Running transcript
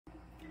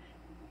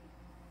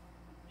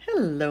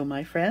Hello,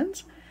 my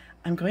friends.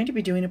 I'm going to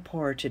be doing a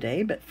pour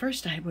today, but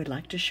first I would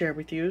like to share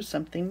with you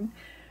something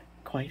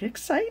quite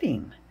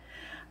exciting.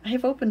 I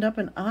have opened up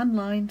an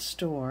online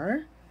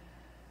store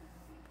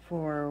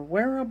for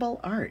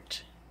wearable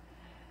art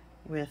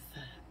with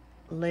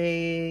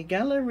Les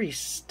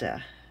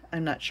Galeristes.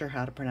 I'm not sure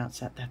how to pronounce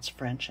that. That's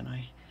French, and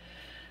I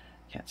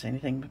can't say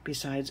anything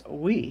besides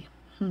oui.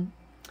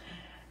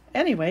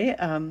 Anyway,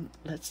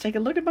 let's take a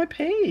look at my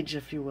page,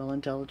 if you will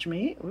indulge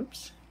me.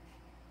 Oops.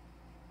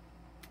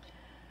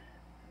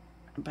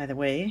 By the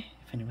way,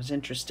 if anyone's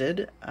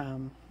interested,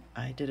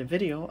 I did a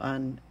video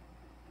on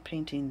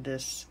painting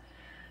this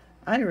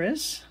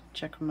iris.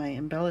 Check my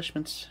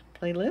embellishments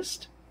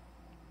playlist.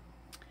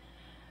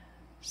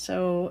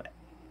 So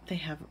they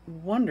have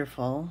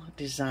wonderful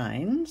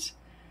designs.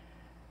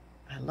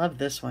 I love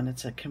this one.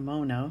 It's a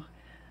kimono.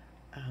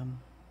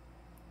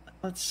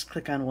 Let's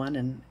click on one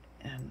and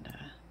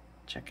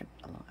check it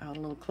out a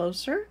little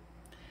closer.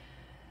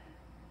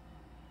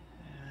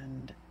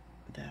 And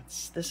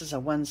this is a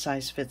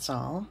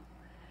one-size-fits-all.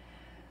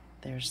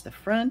 There's the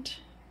front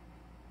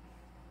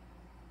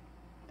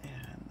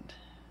and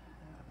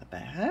the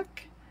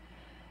back.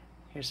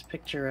 Here's a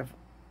picture of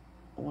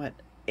what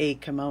a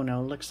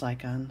kimono looks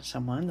like on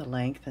someone, the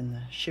length and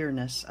the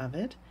sheerness of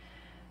it.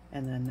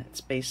 And then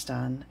it's based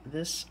on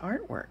this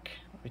artwork,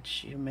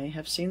 which you may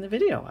have seen the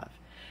video of.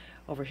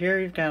 Over here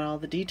you've got all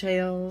the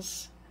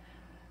details,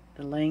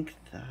 the length,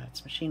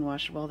 it's machine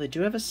washable. They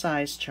do have a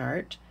size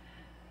chart,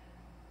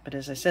 but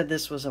as I said,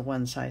 this was a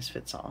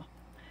one-size-fits-all.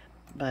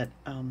 But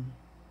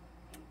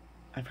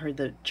I've heard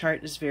the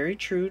chart is very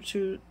true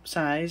to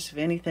size. If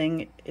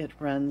anything, it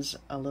runs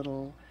a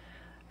little,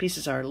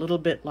 pieces are a little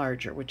bit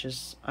larger, which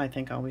is, I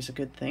think, always a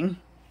good thing.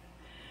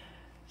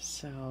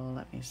 So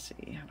let me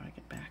see, how do I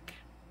get back?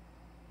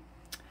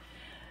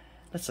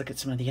 Let's look at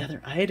some of the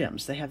other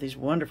items. They have these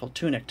wonderful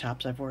tunic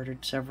tops. I've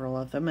ordered several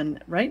of them,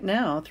 and right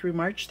now, through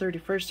March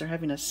 31st, they're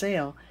having a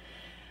sale.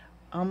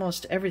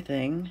 Almost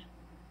everything,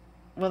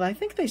 well, I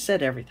think they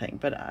said everything,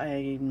 but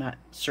I'm not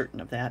certain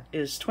of that,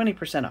 is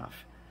 20%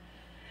 off.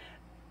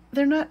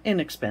 They're not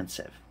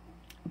inexpensive,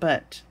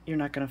 but you're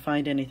not going to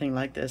find anything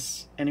like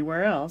this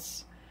anywhere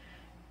else.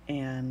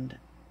 And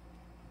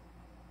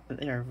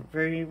they're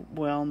very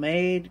well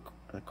made.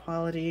 The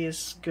quality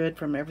is good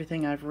from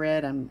everything I've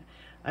read.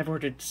 I've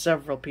ordered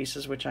several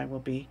pieces, which I will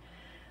be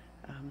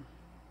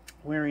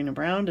wearing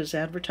around as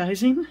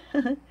advertising.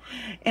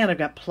 And I've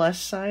got plus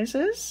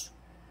sizes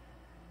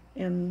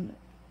in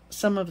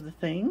some of the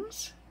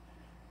things.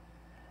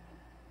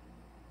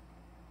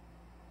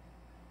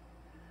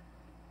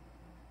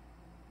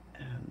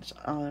 And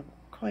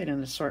quite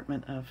an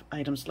assortment of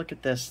items. Look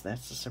at this.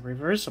 That's just a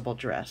reversible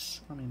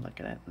dress. Let me look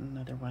at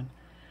another one.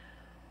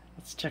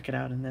 Let's check it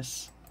out in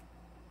this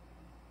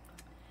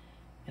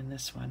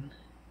one.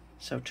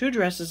 So 2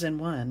 dresses in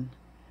one.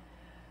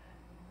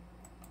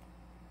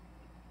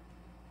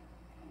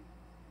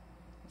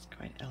 It's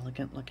quite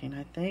elegant looking,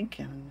 I think.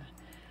 And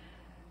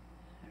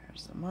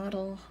there's the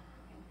model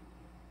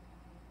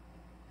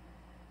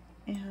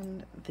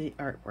and the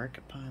artwork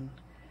upon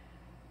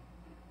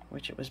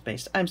which it was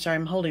based. I'm sorry,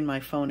 I'm holding my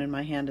phone in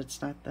my hand.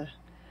 It's not the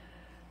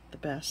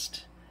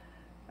best.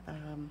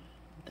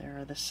 There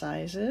are the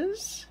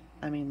sizes.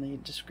 I mean, the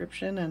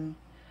description and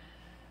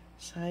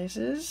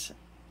sizes.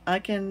 I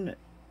can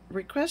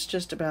request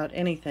just about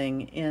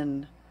anything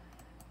in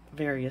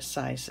various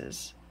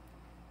sizes,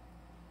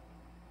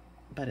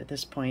 but at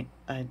this point,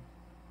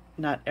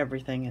 not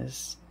everything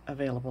is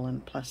available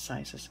in plus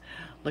sizes.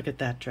 Look at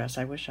that dress.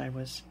 I wish I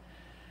was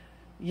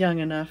young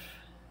enough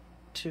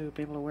to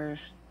be able to wear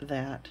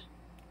that.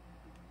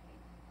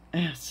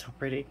 It's so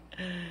pretty.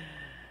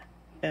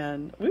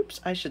 And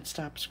whoops, I should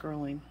stop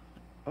scrolling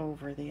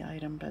over the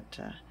item, but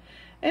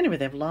anyway,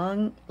 they have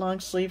long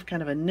sleeve,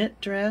 kind of a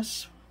knit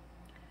dress,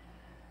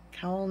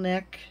 cowl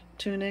neck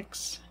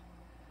tunics,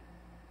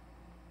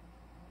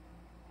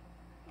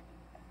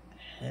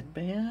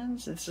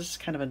 headbands. This is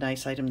kind of a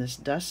nice item, this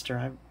duster.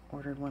 I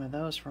ordered one of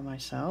those for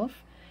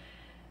myself.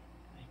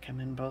 They come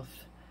in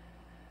both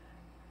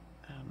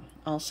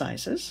all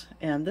sizes,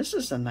 and this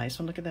is a nice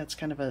one. Look at that. It's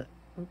kind of a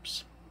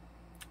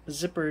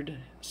zippered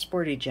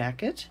sporty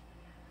jacket,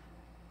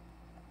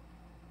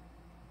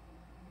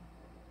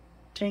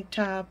 tank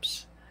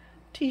tops,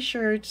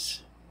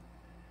 t-shirts,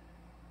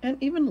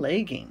 and even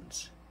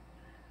leggings,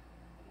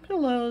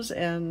 pillows,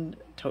 and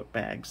tote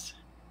bags.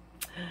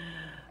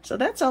 So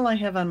that's all I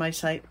have on my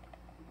site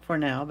for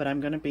now, but I'm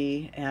going to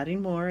be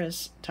adding more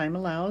as time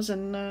allows,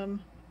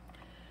 and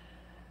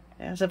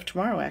as of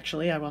tomorrow,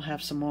 actually, I will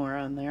have some more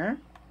on there.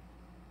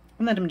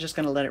 And then I'm just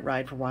going to let it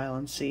ride for a while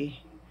and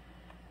see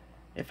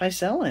if I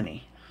sell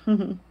any.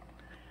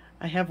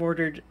 I have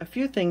ordered a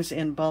few things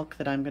in bulk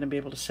that I'm going to be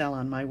able to sell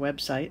on my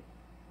website.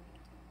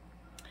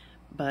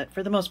 But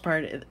for the most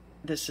part,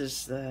 this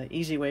is the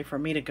easy way for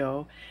me to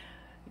go.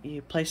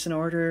 You place an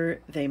order,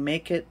 they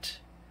make it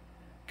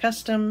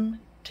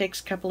custom,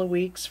 takes a couple of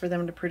weeks for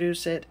them to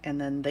produce it,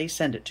 and then they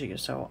send it to you.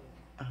 So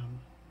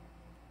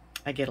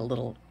I get a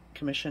little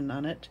commission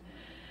on it.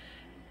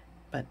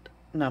 But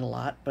not a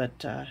lot,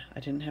 but I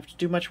didn't have to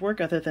do much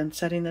work other than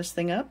setting this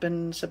thing up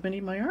and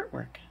submitting my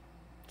artwork.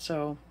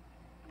 So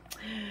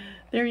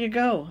there you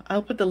go.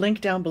 I'll put the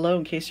link down below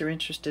in case you're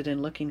interested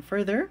in looking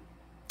further.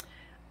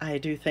 I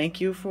do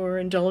thank you for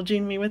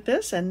indulging me with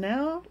this, and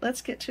now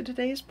let's get to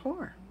today's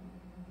pour.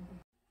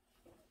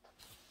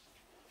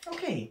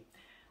 Okay,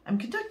 I'm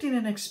conducting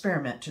an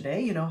experiment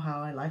today. You know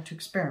how I like to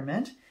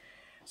experiment.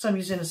 So I'm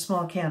using a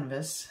small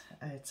canvas.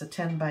 It's a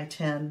 10 by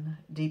 10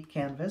 deep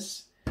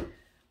canvas.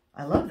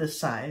 I love this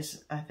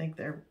size. I think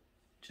they're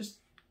just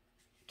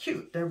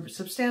cute. They're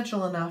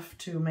substantial enough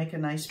to make a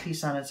nice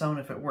piece on its own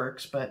if it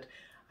works, but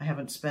I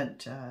haven't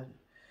spent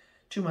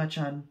too much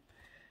on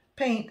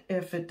paint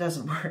if it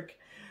doesn't work.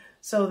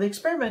 So the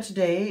experiment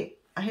today,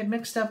 I had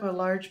mixed up a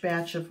large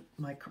batch of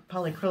my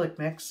polycrylic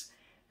mix,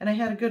 and I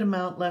had a good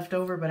amount left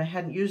over, but I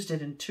hadn't used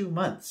it in 2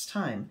 months'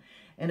 time,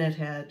 and it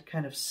had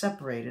kind of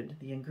separated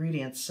the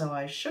ingredients. So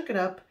I shook it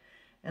up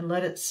and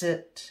let it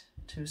sit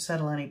to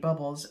settle any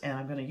bubbles, and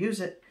I'm going to use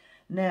it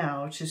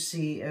now to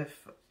see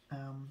if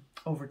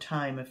over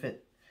time if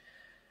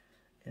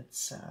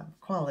its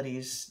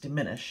qualities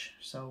diminish.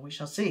 So we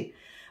shall see.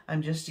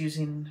 I'm just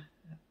using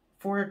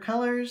 4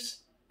 colors: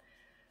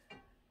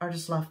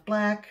 Artist Loft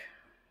Black,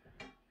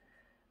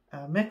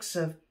 a mix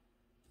of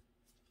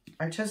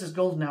Arteza's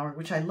Golden Hour,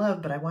 which I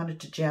love, but I wanted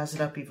to jazz it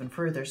up even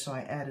further, so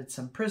I added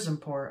some Prizm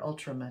Pour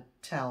Ultra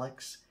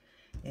Metallics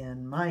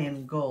in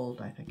Mayan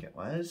Gold, I think it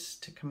was,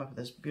 to come up with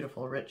this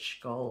beautiful rich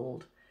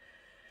gold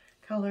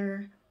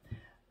color.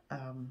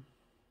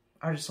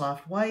 Artist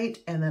Loft White,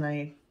 and then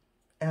I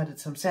added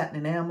some Satin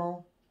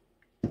Enamel,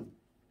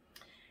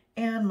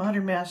 and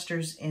Modern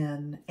Masters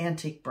in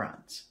Antique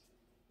Bronze.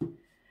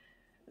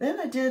 Then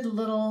I did a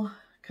little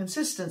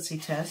consistency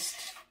test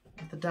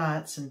with the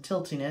dots and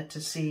tilting it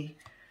to see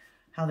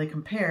how they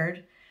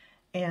compared,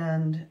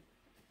 and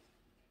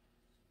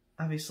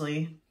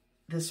obviously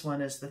this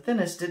one is the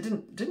thinnest. It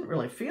didn't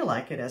really feel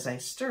like it as I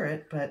stir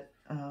it, but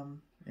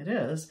it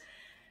is.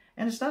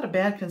 And it's not a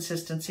bad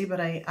consistency,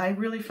 but I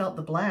really felt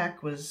the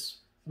black was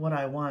what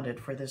I wanted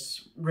for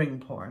this ring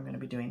pour I'm going to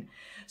be doing.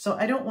 So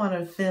I don't want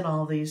to thin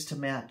all these to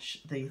match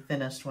the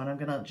thinnest one. I'm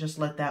going to just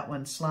let that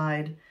one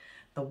slide.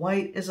 The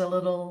white is a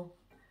little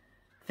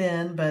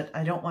thin, but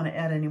I don't want to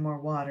add any more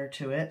water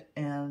to it.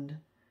 And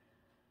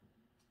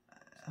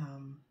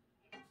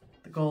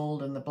the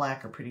gold and the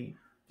black are pretty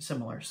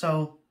similar.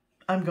 So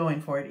I'm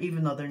going for it,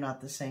 even though they're not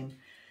the same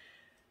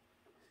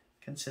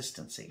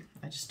consistency.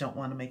 I just don't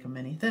want to make them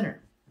any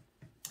thinner.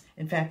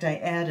 In fact, I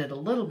added a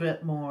little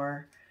bit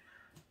more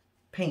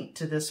paint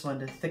to this one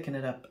to thicken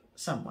it up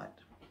somewhat.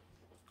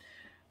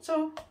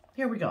 So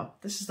here we go.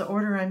 This is the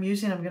order I'm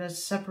using. I'm going to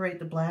separate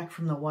the black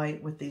from the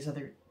white with these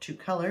other 2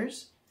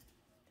 colors.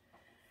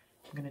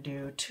 I'm going to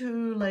do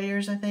 2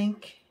 layers, I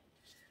think,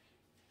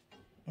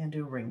 and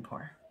do a ring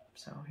pour.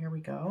 So here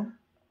we go.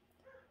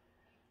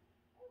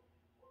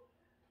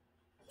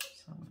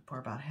 So I'm going to pour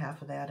about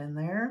half of that in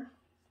there.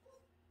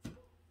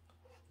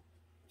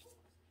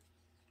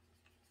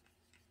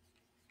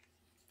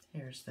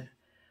 Here's the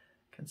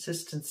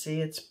consistency.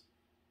 It's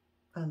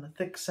on the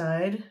thick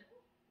side.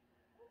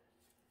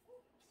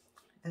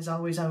 As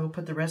always, I will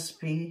put the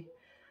recipe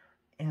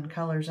and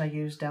colors I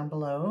use down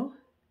below.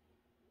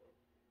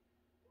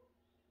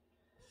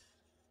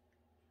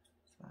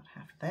 About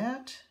half of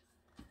that.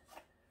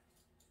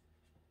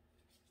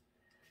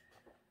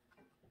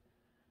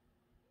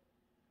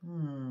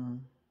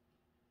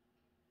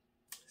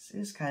 This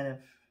is kind of...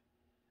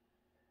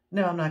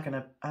 No, I'm not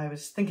gonna. I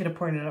was thinking of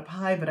pouring it up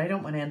high, but I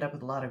don't want to end up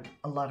with a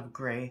lot of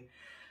gray.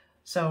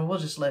 So we'll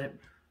just let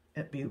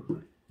it be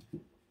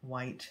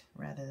white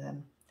rather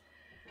than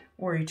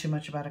worry too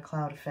much about a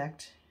cloud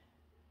effect.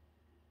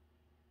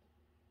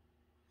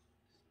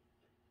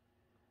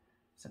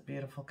 It's a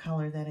beautiful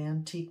color, that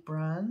antique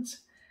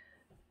bronze.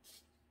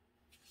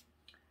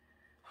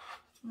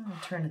 I'm gonna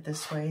turn it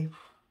this way.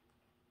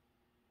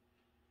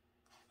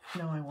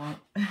 No, I won't.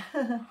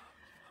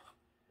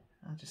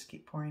 I'll just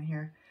keep pouring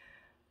here.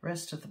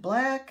 Rest of the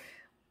black.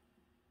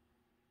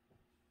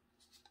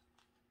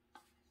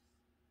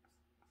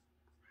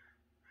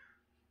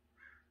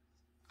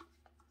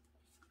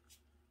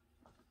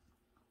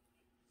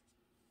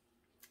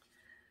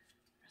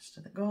 Rest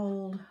of the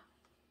gold.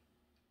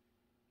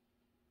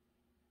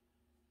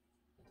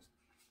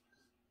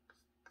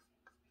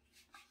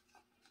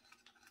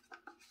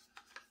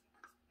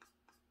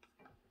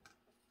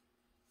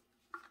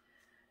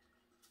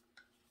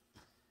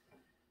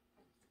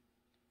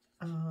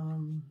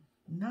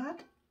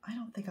 I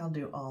don't think I'll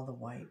do all the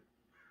white.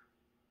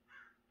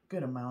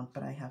 Good amount,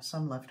 but I have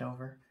some left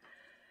over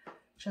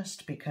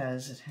just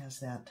because it has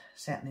that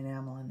satin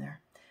enamel in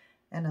there.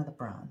 And now the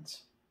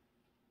bronze.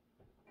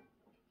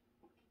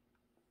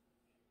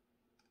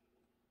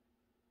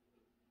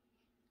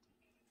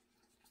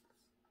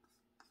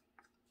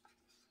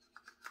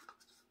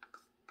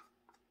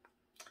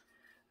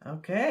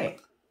 Okay.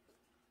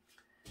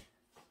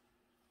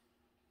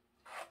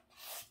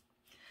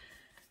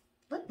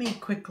 Let me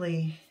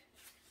quickly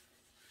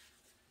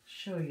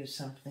show you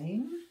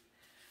something.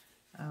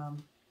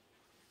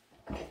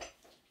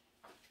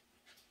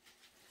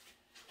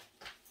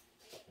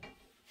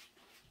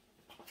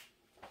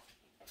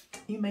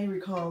 You may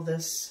recall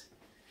this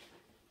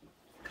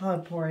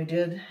cloud pour I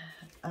did.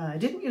 I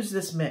didn't use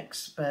this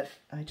mix, but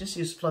I just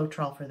used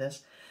Floetrol for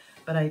this.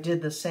 But I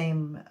did the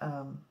same,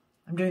 I'm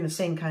doing the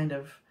same kind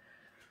of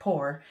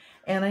pour.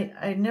 And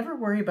I never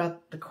worry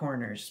about the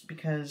corners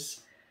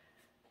because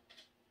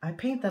I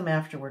paint them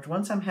afterwards.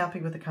 Once I'm happy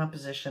with the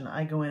composition,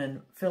 I go in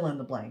and fill in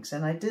the blanks.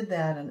 And I did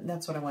that, and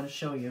that's what I want to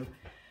show you.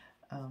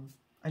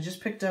 I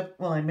just picked up,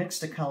 well, I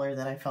mixed a color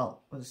that I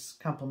felt was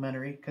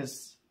complementary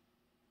because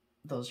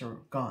those are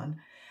gone.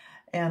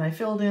 And I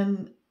filled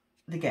in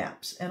the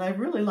gaps, and I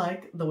really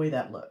like the way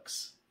that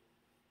looks.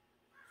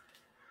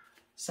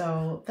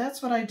 So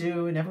that's what I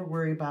do. I never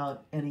worry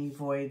about any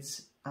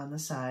voids on the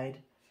side.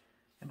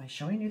 Am I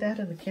showing you that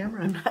in the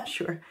camera? I'm not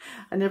sure.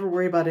 I never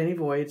worry about any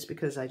voids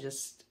because I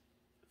just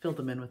fill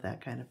them in with that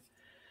kind of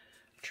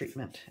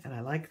treatment. And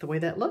I like the way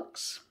that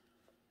looks.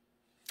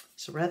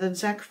 So rather than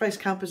sacrifice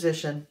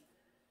composition,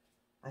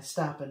 I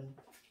stop and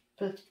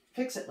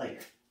fix it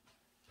later.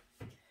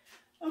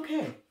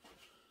 Okay.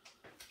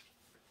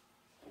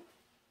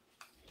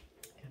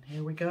 And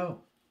here we go.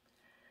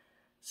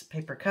 It's a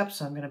paper cup,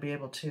 so I'm going to be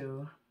able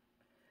to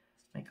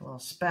make a little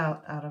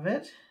spout out of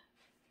it.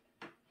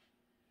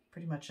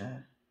 Pretty much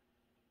a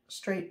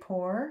straight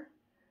pour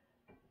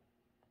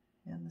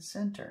in the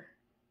center.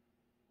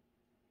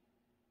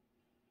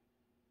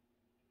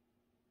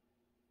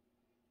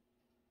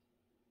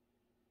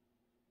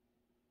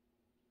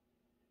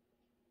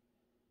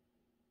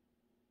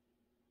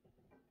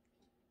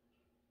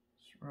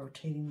 Just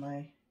rotating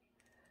my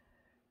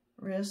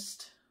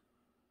wrist.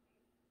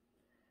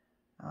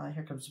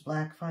 Here comes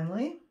black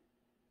finally.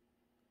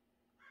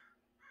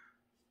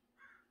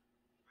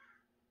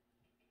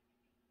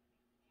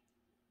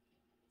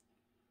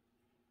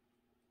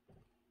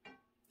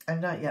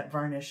 I've not yet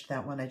varnished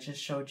that one I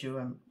just showed you.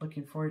 I'm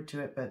looking forward to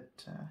it,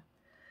 but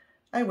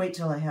I wait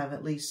till I have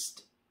at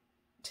least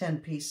 10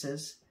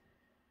 pieces.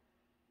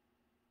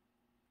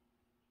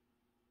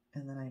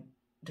 And then I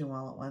do them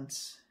all at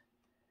once.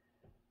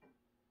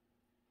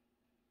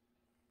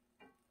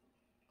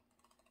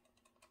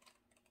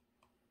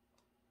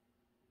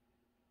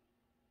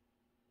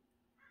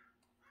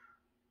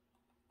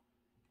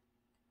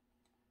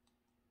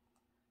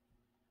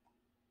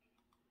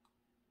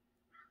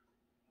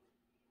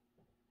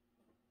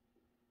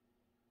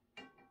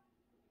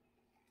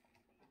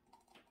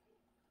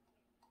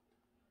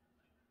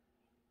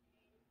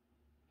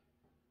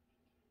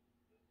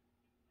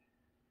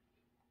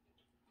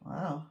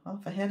 Wow, well,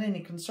 if I had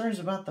any concerns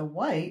about the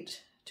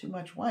white, too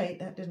much white,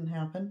 that didn't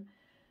happen.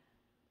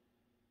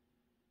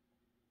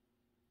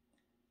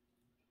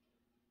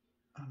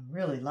 I'm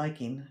really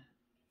liking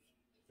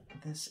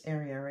this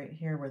area right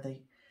here where the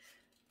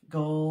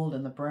gold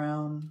and the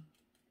brown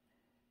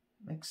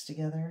mixed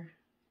together.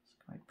 It's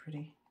quite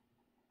pretty.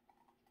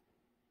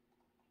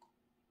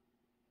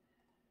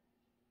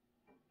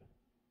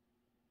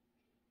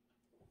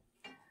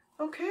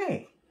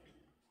 Okay.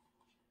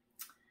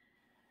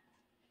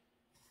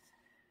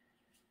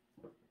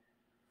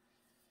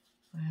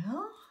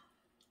 Well,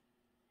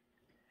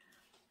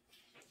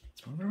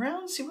 let's move it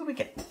around and see what we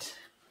get.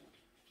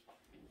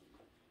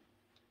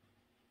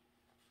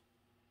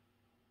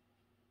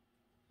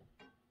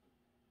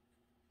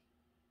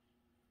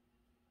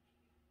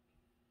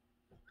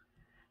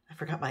 I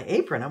forgot my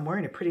apron. I'm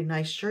wearing a pretty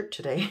nice shirt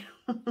today.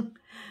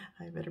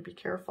 I better be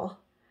careful.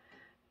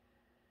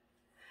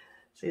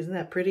 See, isn't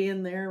that pretty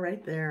in there?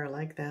 Right there. I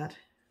like that.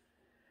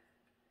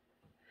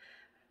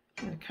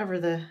 I'm going to cover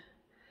the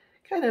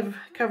kind of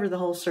cover the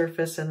whole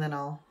surface, and then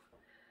I'll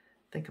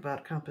think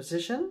about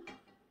composition.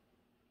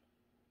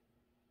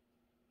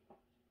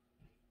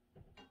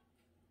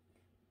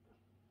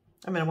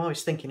 I mean, I'm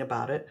always thinking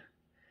about it.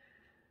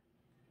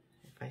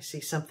 If I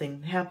see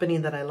something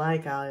happening that I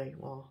like, I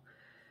will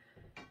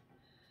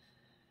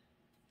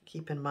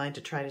keep in mind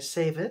to try to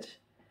save it.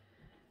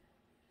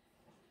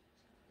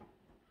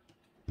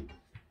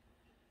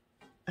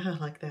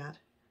 Like that.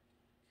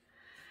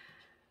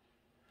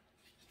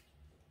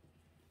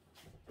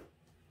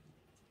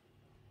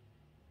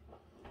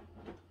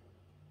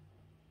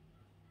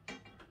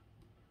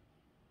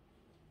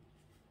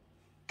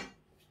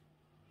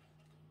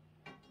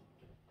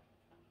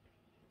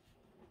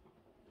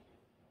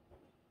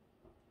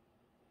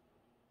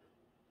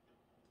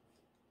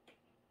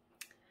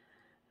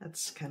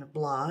 That's kind of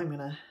blah. I'm going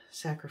to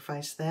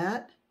sacrifice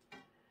that.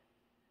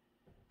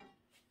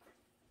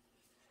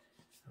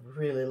 I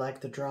really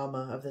like the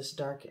drama of this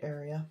dark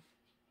area.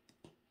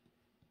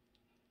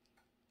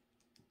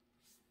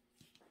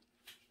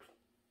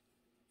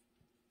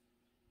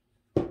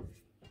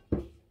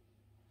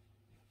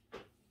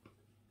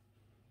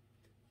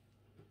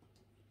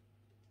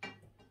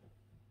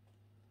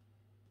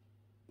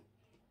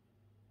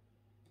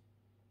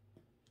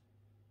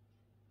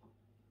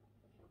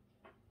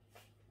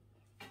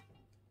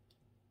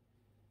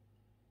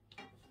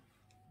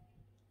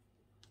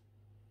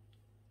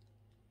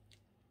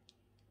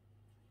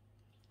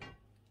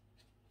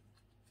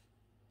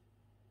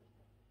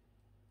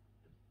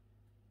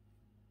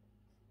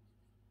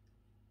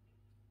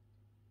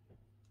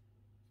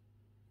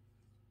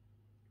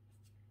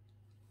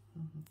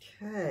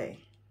 Okay.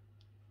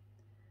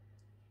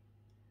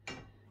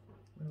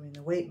 Moving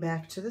the weight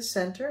back to the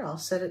center, I'll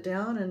set it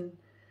down and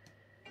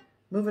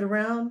move it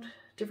around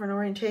different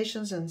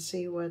orientations and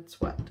see what's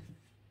what.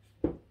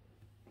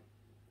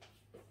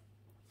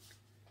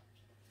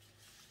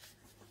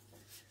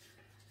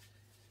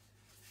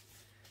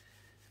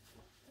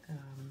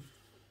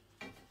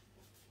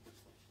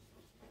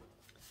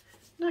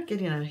 Not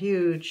getting a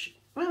huge,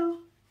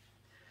 well,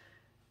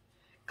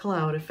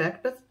 cloud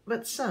effect,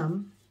 but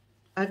some.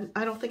 I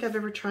don't think I've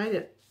ever tried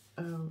it,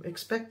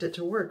 expect it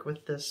to work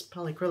with this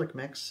polycrylic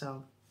mix,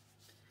 so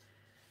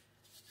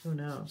who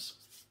knows.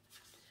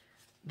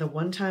 The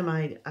one time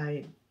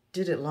I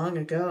did it long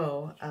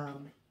ago,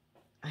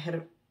 I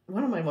had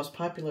one of my most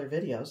popular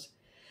videos,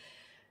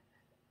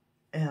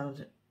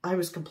 and I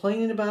was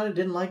complaining about it,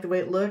 didn't like the way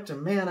it looked,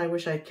 and man, I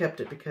wish I'd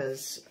kept it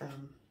because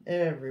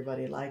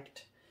everybody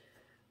liked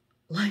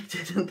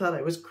it and thought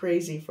I was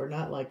crazy for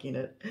not liking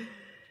it.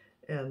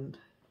 And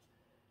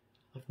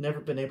I've never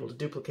been able to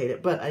duplicate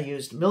it, but I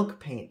used milk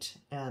paint,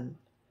 and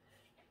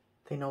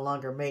they no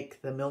longer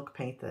make the milk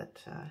paint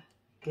that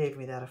gave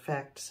me that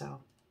effect,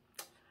 so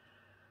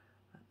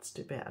that's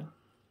too bad.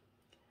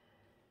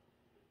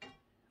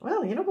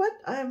 Well, you know what?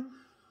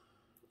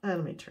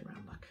 Let me turn around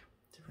and look.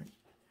 Different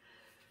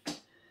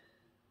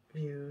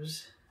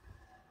views.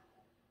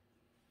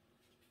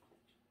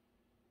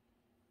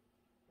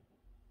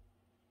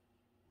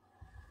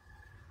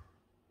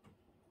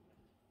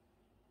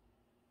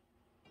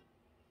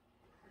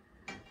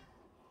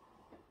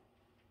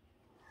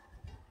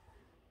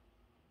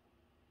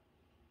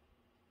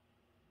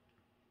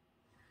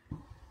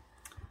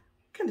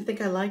 I kind of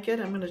think I like it.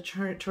 I'm going to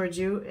turn it towards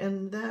you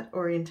in that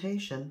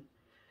orientation,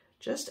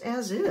 just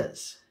as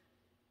is.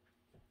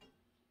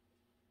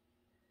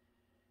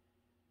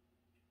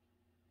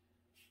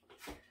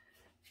 I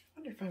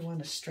wonder if I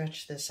want to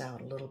stretch this out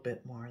a little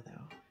bit more,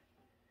 though.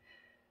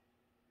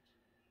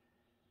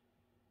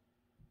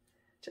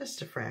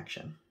 Just a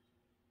fraction.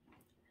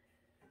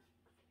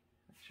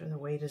 Make sure the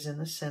weight is in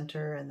the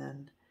center, and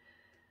then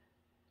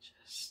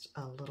just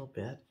a little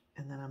bit,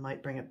 and then I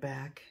might bring it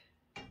back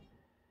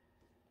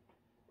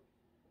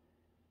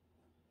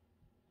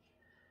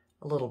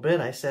a little bit,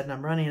 I said, and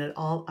I'm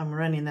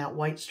running that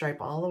white stripe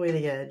all the way to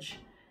the edge.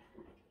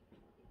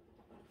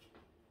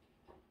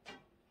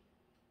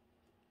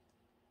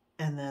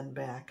 And then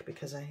back,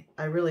 because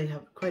I really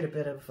have quite a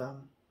bit of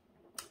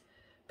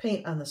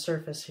paint on the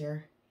surface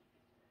here.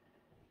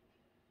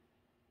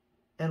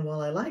 And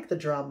while I like the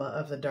drama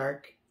of the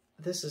dark,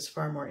 this is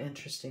far more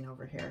interesting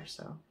over here,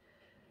 so.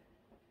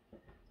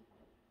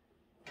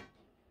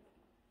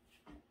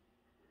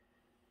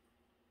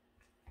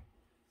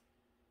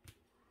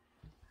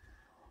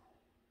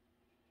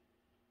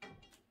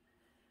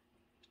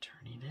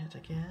 Turning it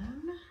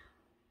again.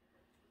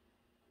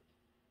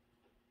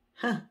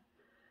 Huh.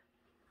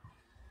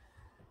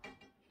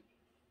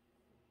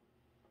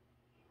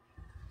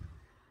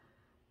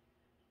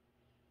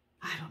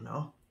 I don't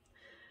know.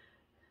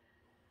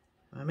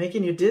 Am I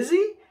making you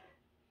dizzy?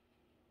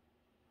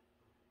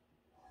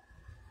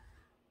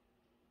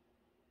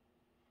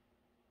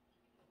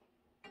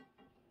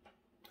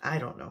 I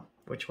don't know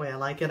which way I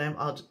like it.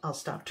 I'll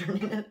stop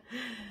turning it.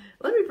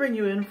 Let me bring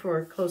you in for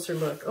a closer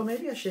look. Oh,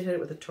 maybe I should hit it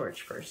with a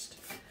torch first.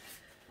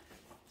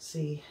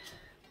 See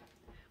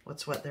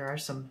what's what. There are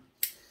some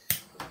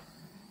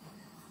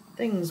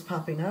things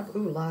popping up.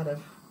 Ooh, a lot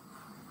of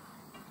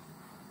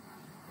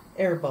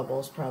air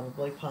bubbles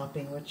probably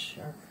popping, which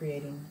are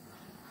creating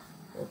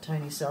little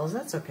tiny cells.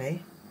 That's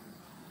okay.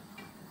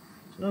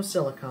 There's no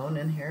silicone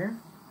in here.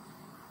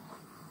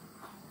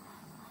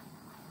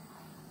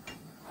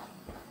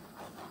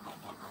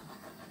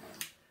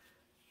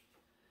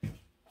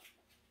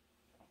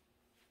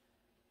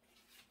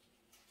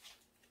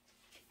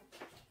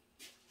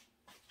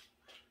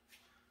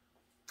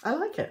 I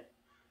like it.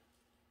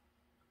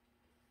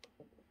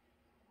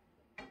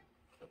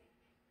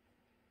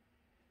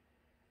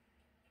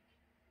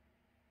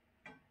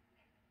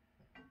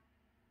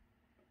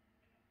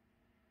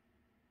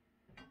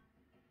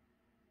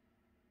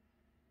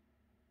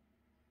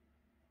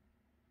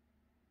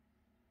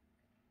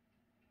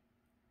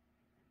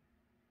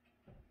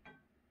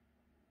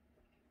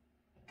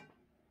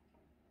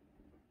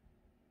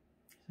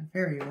 A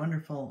very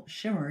wonderful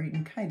shimmer. You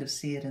can kind of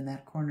see it in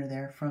that corner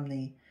there from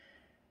the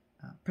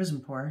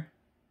Prizm pour.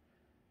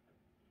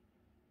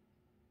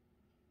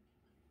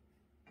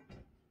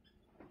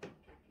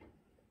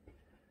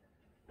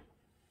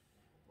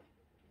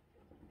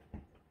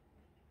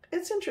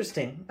 It's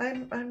interesting.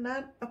 I'm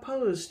not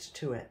opposed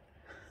to it.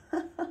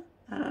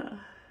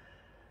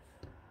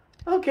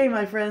 Okay,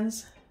 my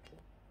friends.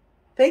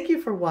 Thank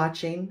you for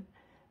watching,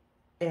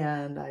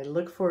 and I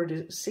look forward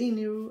to seeing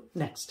you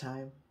next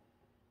time.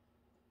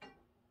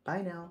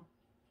 Bye now.